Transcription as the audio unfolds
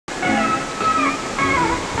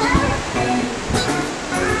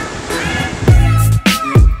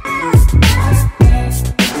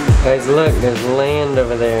There's land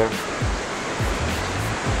over there.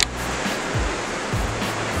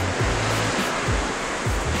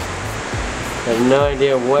 I have no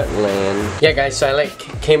idea what land. Yeah guys, so I like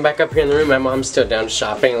came back up here in the room. My mom's still down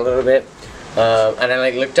shopping a little bit. And I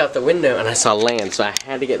like looked out the window and I saw land. So I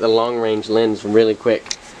had to get the long range lens really quick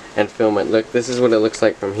and film it. Look, this is what it looks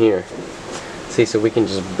like from here. See, so we can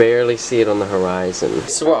just barely see it on the horizon.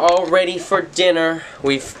 So we're all ready for dinner.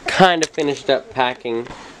 We've kind of finished up packing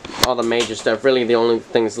all the major stuff. Really the only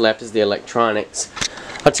things left is the electronics.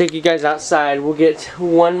 I'll take you guys outside. We'll get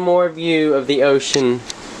one more view of the ocean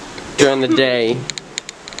during the day.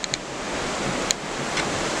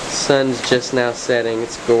 Sun's just now setting.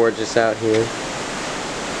 It's gorgeous out here.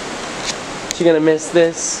 You gonna miss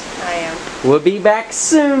this? I am. We'll be back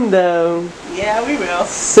soon though. Yeah, we will.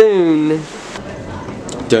 Soon.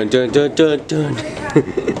 Dun dun dun dun dun.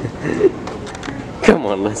 Come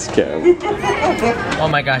on, let's go. Oh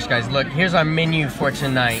my gosh guys, look, here's our menu for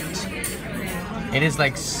tonight. It is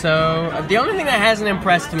like so... The only thing that hasn't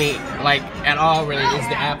impressed me, like, at all really, is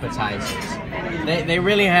the appetizers. They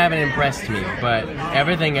really haven't impressed me, but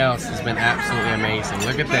everything else has been absolutely amazing.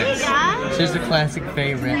 Look at this. Here's the classic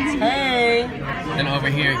favorites. Hey! And over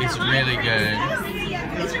here it's really good.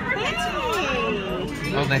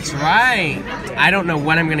 Oh, that's right. I don't know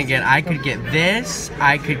what I'm gonna get. I could get this.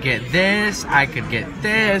 I could get this. I could get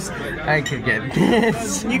this. I could get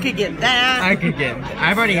this. You could get that. I could get...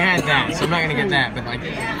 I've already had that, so I'm not gonna get that. But like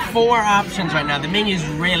 4 options right now. The menu's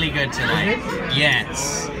really good tonight.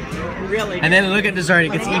 Yes. Really good. And then look at dessert.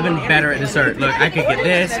 It gets even better at dessert. Look, I could get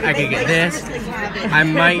this. I could get this. I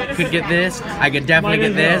could get this. I could definitely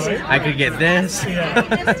get this. I could get this.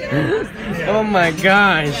 Oh my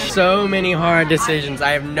gosh. So many hard decisions.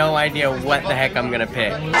 I have no idea what the heck I'm gonna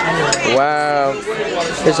pick. Wow.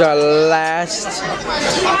 This is our last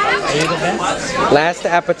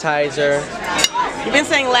appetizer. You've been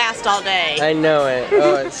saying last all day. I know it.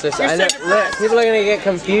 Oh, it's just... I know, look, people are gonna get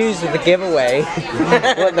confused with the giveaway.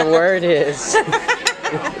 What the word is.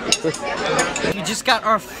 We just got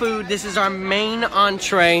our food. This is our main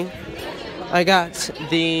entree. I got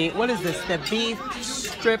the... What is this? The beef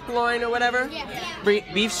strip loin or whatever? Yeah.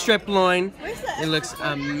 Beef strip loin. Where's that? It looks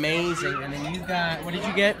amazing. And then you got... What did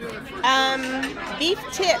you get? Beef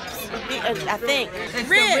tips. I think. It's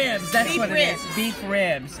ribs. The ribs. That's beef what it ribs. is. Beef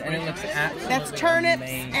ribs. And it looks absolutely That's turnips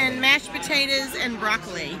amazing. and mashed potatoes and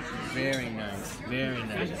broccoli. Very nice. Very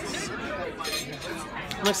nice.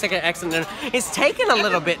 Looks like an excellent dinner. It's taken a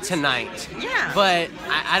little bit tonight. Yeah. But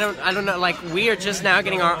I don't know. Like we are just now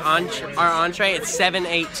getting our entree. It's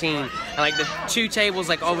 7:18, and like the 2 tables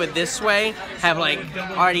like over this way have like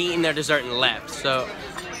already eaten their dessert and left. So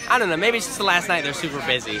I don't know. Maybe it's just the last night they're super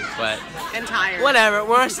busy, but and tired. Whatever.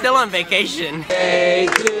 We're still on vacation. Hey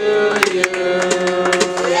to you.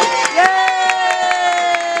 Yay!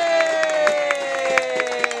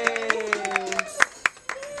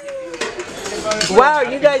 Wow,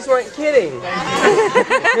 you guys weren't kidding.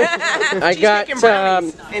 I got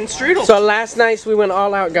and strudel. So last night we went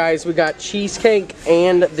all out, guys. We got cheesecake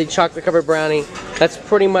and the chocolate covered brownie. That's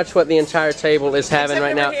pretty much what the entire table is having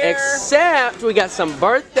right now. Except we got some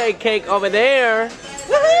birthday cake over there.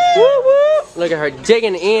 Woo woo! Look at her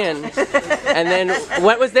digging in. And then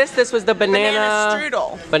what was this? This was the banana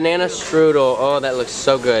strudel. Banana strudel. Oh, that looks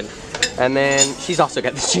so good. And then she's also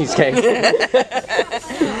got the cheesecake.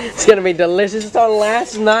 It's gonna be delicious. It's on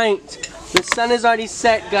last night. The sun is already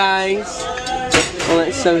set, guys. Oh,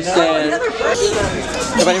 that's so sad.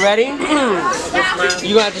 Everybody ready?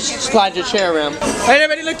 You're gonna have to slide your chair around. Alright,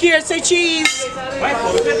 everybody, look here. Say cheese.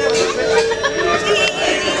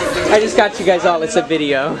 I just got you guys all. It's a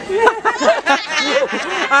video.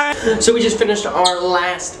 Alright, so we just finished our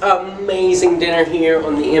last amazing dinner here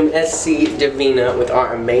on the MSC DIVINA with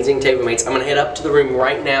our amazing table mates. I'm gonna head up to the room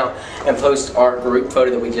right now and post our group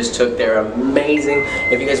photo that we just took. They're amazing.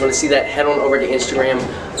 If you guys want to see that, head on over to Instagram.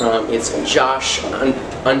 It's Josh_Hokum.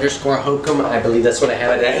 I believe that's what I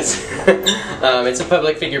have it as. It's a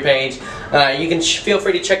public figure page. You can feel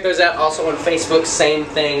free to check those out. Also on Facebook, same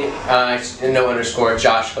thing. No underscore,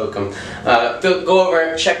 Josh Hokum. Go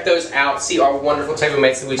over, check those out. See our wonderful table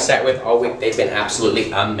mates that we've sat with all week. They've been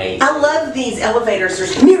absolutely amazing. I love these elevators.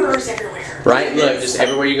 There's mirrors everywhere. Right? Look, just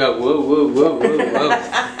everywhere you go. Woo, woo, woo, woo,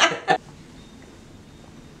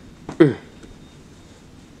 woo.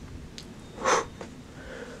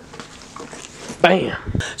 Bam.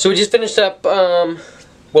 So we just finished up,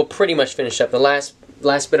 well, pretty much finished up the last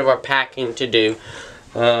bit of our packing to do.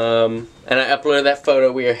 And I uploaded that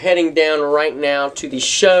photo. We are heading down right now to the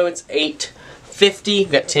show. It's 8:50.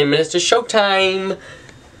 We've got 10 minutes to showtime.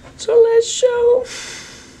 So let's show.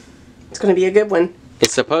 It's going to be a good one.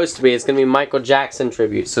 It's supposed to be. It's gonna be Michael Jackson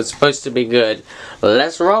tribute, so it's supposed to be good.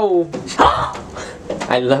 Let's roll.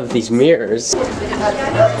 I love these mirrors.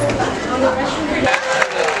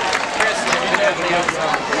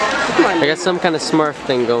 I got some kind of Smurf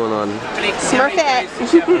thing going on. Smurfette.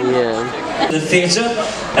 Yeah. The theatre.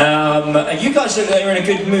 You guys look like you're in a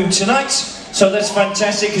good mood tonight, so that's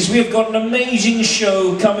fantastic because we have got an amazing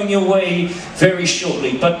show coming your way very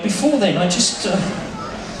shortly. But before then, what just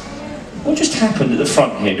happened at the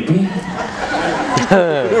front here? Did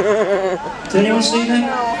anyone see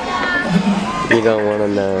that? You don't want to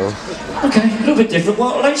know. Okay, a little bit different.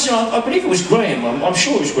 Well, ladies and gentlemen, I believe it was Graham. I'm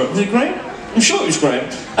sure it was Graham. Was it Graham? I'm sure it was Graham.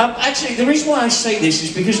 Actually, the reason why I say this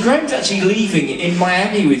is because Graham's actually leaving in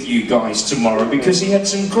Miami with you guys tomorrow because he had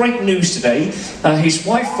some great news today. His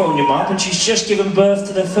wife phoned him up and she's just given birth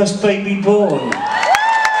to their first baby boy. Congrats,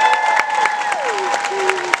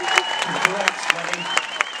 buddy.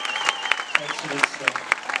 Excellent stuff.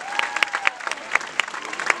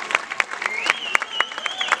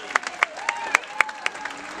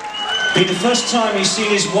 Be the first time he's seen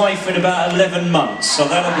his wife in about 11 months, so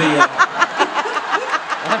that'll be...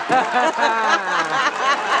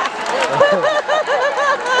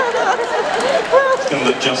 It's gonna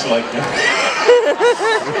look just like that.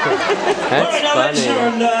 That's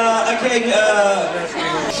funny.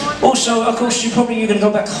 Also, of course, you're gonna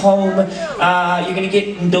go back home. You're gonna get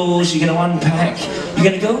indoors. You're gonna unpack. You're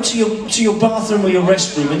gonna go to your bathroom or your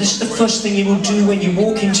restroom, and this is the first thing you will do when you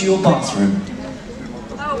walk into your bathroom.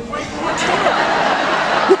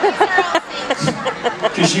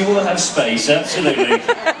 Because you will have space, absolutely.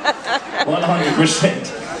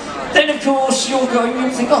 100%. Then of course you'll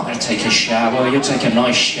think, oh, I'm going to take a shower, you'll take a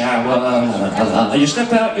nice shower, you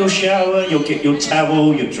step out your shower, you'll get your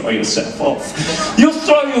towel, you'll dry yourself off, you'll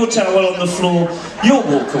throw your towel on the floor, you'll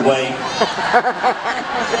walk away.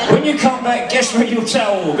 When you come back, guess where your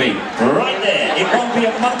towel will be? Right there. It won't be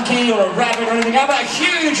a monkey or a rabbit or anything. How about a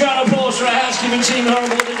huge round of applause for our housekeeping team who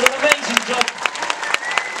did an amazing job.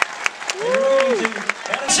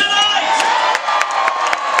 Tonight,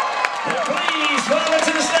 please welcome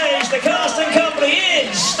to the stage the cast and company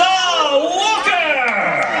in Star Walker.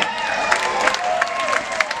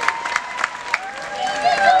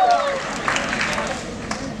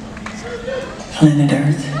 Planet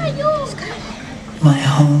Earth, my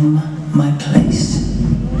home, my place.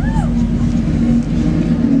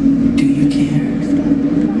 Do you care?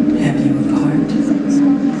 Have you a part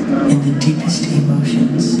in the deepest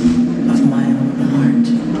emotions of my own heart?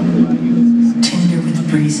 Tender with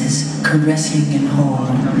breezes, caressing and whole,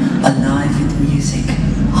 alive with music,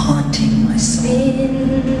 haunting my soul.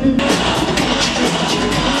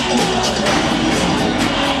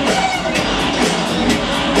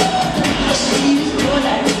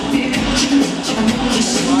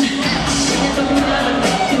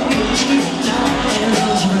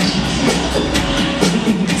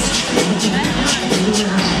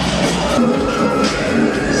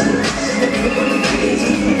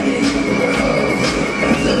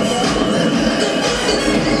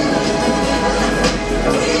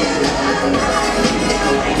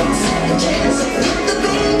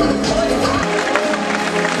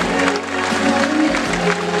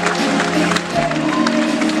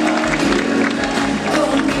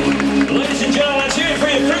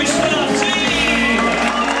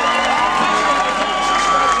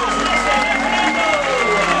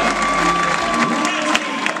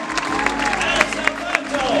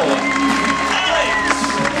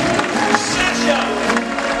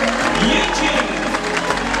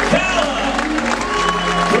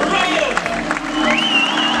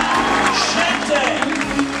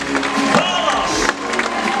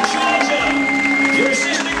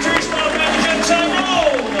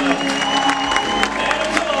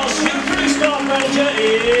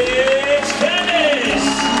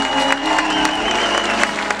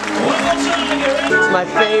 My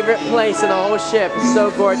favorite place in the whole ship. It's so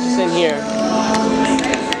gorgeous in here.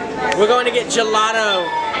 We're going to get gelato.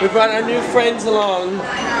 We brought our new friends along.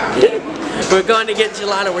 We're going to get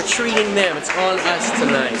gelato. We're treating them. It's on us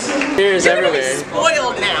tonight. Mirrors everywhere.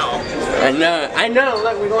 Spoiled now. I know.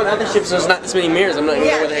 Look, we're going to other ships, so there's not this many mirrors. I'm not even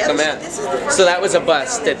where the heck I'm at. So that was a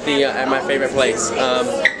bust at the at my favorite place.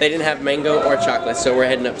 They didn't have mango or chocolate, so we're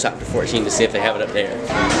heading up top to 14 to see if they have it up there.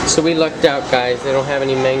 So we lucked out, guys. They don't have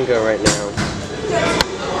any mango right now.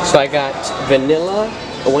 So I got vanilla,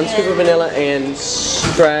 1 scoop of vanilla, and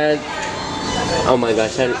oh my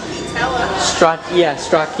gosh,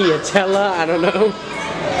 stracciatella, I don't know,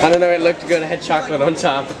 it looked good, I had chocolate on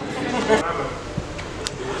top.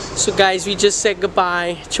 So guys, we just said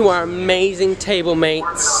goodbye to our amazing table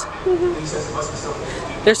mates.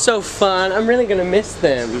 They're so fun. I'm really gonna miss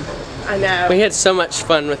them. I know. We had so much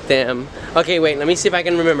fun with them. Okay, wait, let me see if I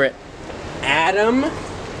can remember it. Adam,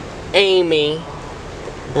 Amy,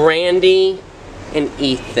 Brandy, and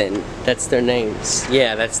Ethan. That's their names.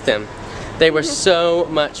 Yeah, that's them. They were so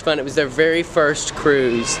much fun. It was their very first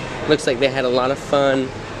cruise. Looks like they had a lot of fun.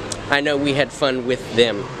 I know we had fun with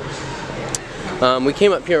them. We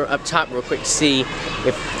came up here up top real quick to see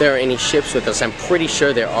if there are any ships with us. I'm pretty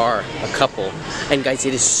sure there are a couple. And guys,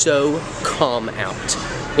 it is so calm out.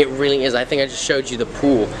 It really is. I think I just showed you the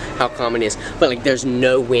pool, how calm it is. But like, there's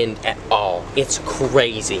no wind at all. It's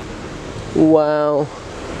crazy. Wow.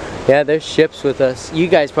 Yeah, there's ships with us. You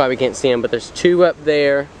guys probably can't see them, but there's two up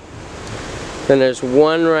there. Then there's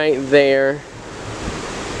one right there.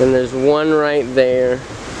 Then there's one right there.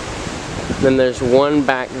 Then there's one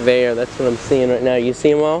back there. That's what I'm seeing right now. You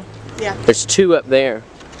see them all? Yeah. There's two up there.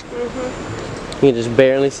 You can just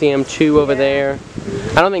barely see them. Two over there.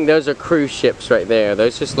 I don't think those are cruise ships right there.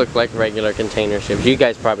 Those just look like regular container ships. You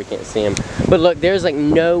guys probably can't see them. But look, there's like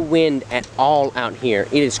no wind at all out here.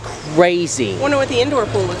 It is crazy. Wonder what the indoor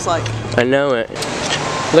pool looks like. I know it.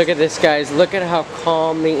 Look at this, guys. Look at how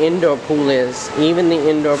calm the indoor pool is. Even the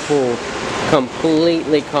indoor pool,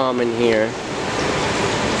 completely calm in here.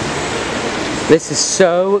 This is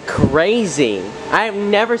so crazy. I have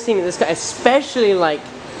never seen this guy, especially like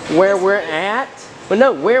where we're at. Well,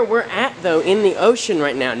 no, where we're at though, in the ocean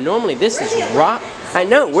right now. Normally this is rock. I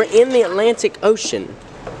know, we're in the Atlantic Ocean.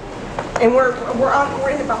 And we're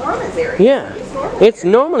in the Bahamas area. Yeah, it's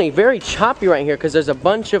normally very choppy right here because there's a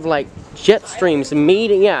bunch of like jet streams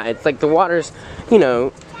meeting. Yeah, it's like the water's, you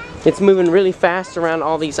know, it's moving really fast around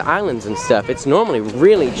all these islands and stuff. It's normally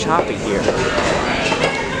really choppy here.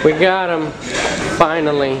 We got them,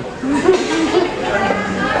 finally.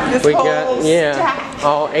 We got, yeah,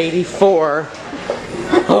 all 84.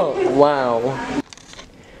 Oh, wow.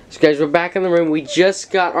 So guys, we're back in the room. We just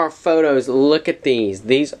got our photos. Look at these.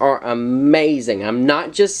 These are amazing. I'm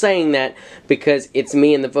not just saying that because it's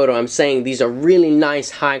me in the photo. I'm saying these are really nice,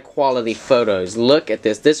 high quality photos. Look at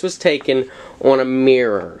this. This was taken on a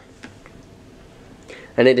mirror.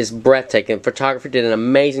 And it is breathtaking. The photographer did an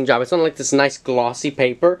amazing job. It's on like this nice glossy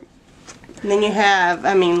paper. And then you have,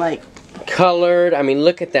 I mean, like, colored. I mean,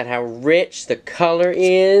 look at that, how rich the color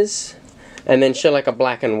is. And then show like a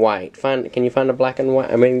black and white. Can you find a black and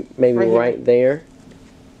white? I mean, maybe right there.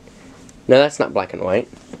 No, that's not black and white.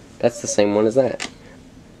 That's the same one as that.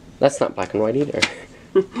 That's not black and white either.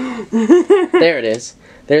 There it is.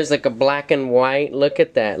 There's like a black and white. Look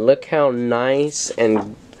at that. Look how nice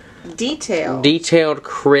and detailed,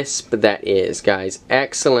 crisp that is, guys.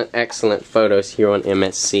 Excellent, excellent photos here on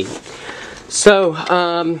MSC. So,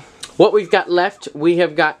 what we've got left, we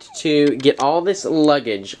have got to get all this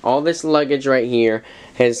luggage right here,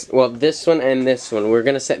 well, this one and this one. We're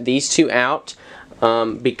going to set these two out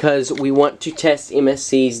because we want to test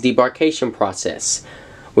MSC's debarkation process.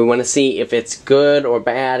 We want to see if it's good or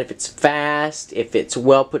bad, if it's fast, if it's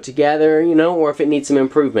well put together, you know, or if it needs some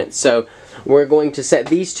improvement. So we're going to set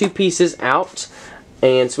these two pieces out,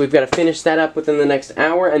 and so we've got to finish that up within the next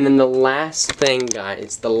hour. And then the last thing,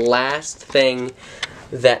 guys, the last thing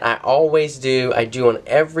that I always do, I do on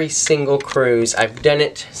every single cruise. I've done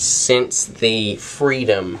it since the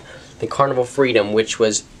Freedom, the Carnival Freedom, which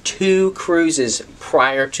was 2 cruises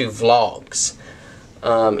prior to vlogs.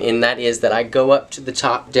 And that is that I go up to the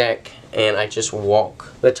top deck and I just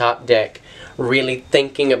walk the top deck, really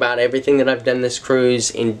thinking about everything that I've done this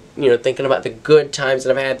cruise, and you know, thinking about the good times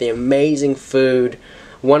that I've had, the amazing food,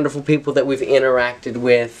 wonderful people that we've interacted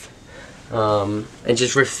with, and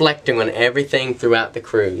just reflecting on everything throughout the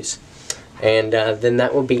cruise. And then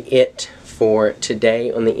that will be it for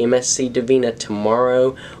today on the MSC Divina.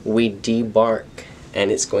 Tomorrow we debark,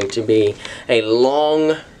 and it's going to be a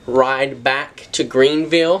long ride back to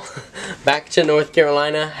Greenville, back to North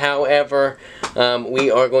Carolina. However, we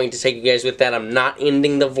are going to take you guys with that. I'm not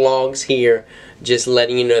ending the vlogs here, just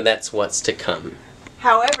letting you know that's what's to come.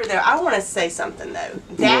 However, though, I want to say something, though.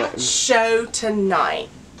 That show tonight.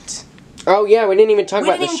 Oh, yeah, we didn't even talk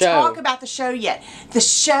about the show. We didn't even talk about the show yet. The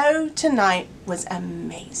show tonight was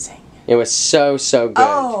amazing. It was so, so good.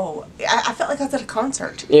 Oh, I felt like I was at a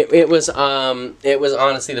concert. It was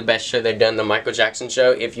honestly the best show they've done, the Michael Jackson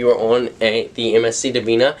show. If you were on the MSC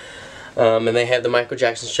Divina, and they have the Michael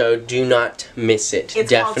Jackson show, do not miss it.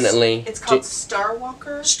 Definitely. It's called Star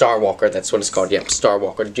Walker? Star Walker, that's what it's called. Yep, Star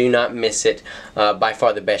Walker. Do not miss it. By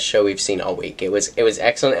far the best show we've seen all week. It was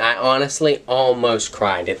excellent. I honestly almost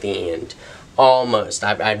cried at the end. almost.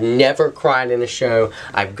 I've never cried in a show.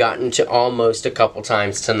 I've gotten to almost a couple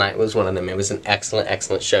times. Tonight was one of them. It was an excellent,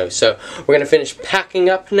 excellent show. So we're going to finish packing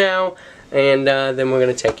up now, and then we're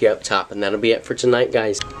going to take you up top, and that'll be it for tonight,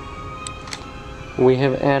 guys. We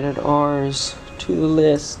have added ours to the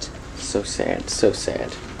list. So sad, so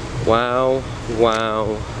sad. Wow,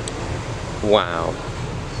 wow, wow.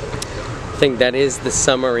 I think that is the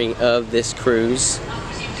summary of this cruise.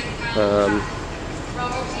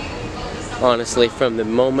 Honestly, from the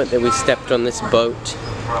moment that we stepped on this boat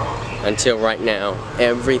until right now,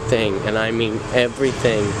 everything, and I mean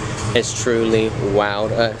everything, has truly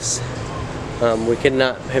wowed us. We could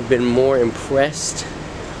not have been more impressed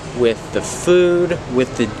with the food,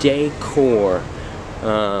 with the decor,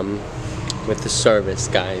 with the service,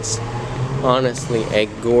 guys. Honestly, a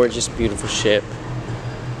gorgeous, beautiful ship.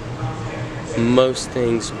 Most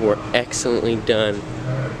things were excellently done.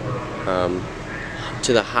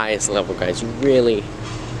 To the highest level, guys. Really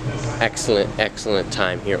excellent, excellent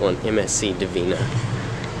time here on MSC DIVINA.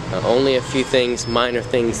 Only a few things, minor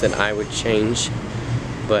things that I would change,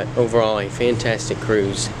 but overall a fantastic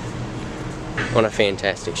cruise on a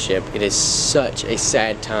fantastic ship. It is such a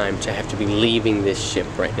sad time to have to be leaving this ship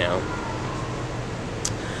right now,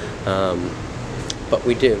 but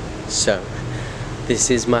we do. So this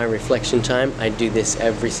is my reflection time. I do this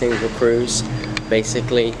every single cruise.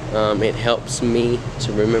 Basically, it helps me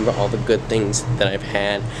to remember all the good things that I've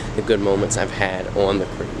had, the good moments I've had on the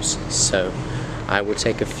cruise. So I will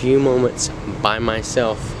take a few moments by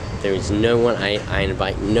myself. There is no one, I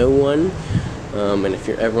invite no one. And if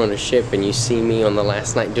you're ever on a ship and you see me on the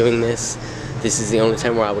last night doing this, this is the only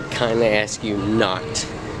time where I would kindly ask you not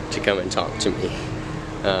to come and talk to me.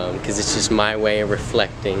 Because it's just my way of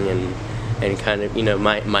reflecting and kind of, you know,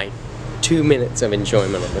 my 2 minutes of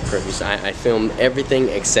enjoyment of the cruise. I filmed everything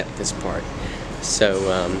except this part. So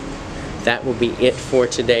that will be it for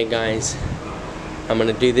today, guys. I'm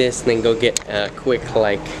gonna do this and then go get a quick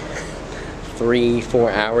like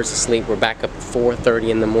 3-4 hours of sleep. We're back up at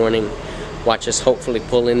 4:30 in the morning. Watch us hopefully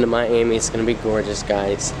pull into Miami. It's gonna be gorgeous,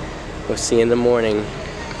 guys. We'll see you in the morning.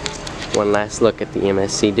 One last look at the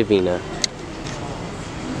MSC DIVINA.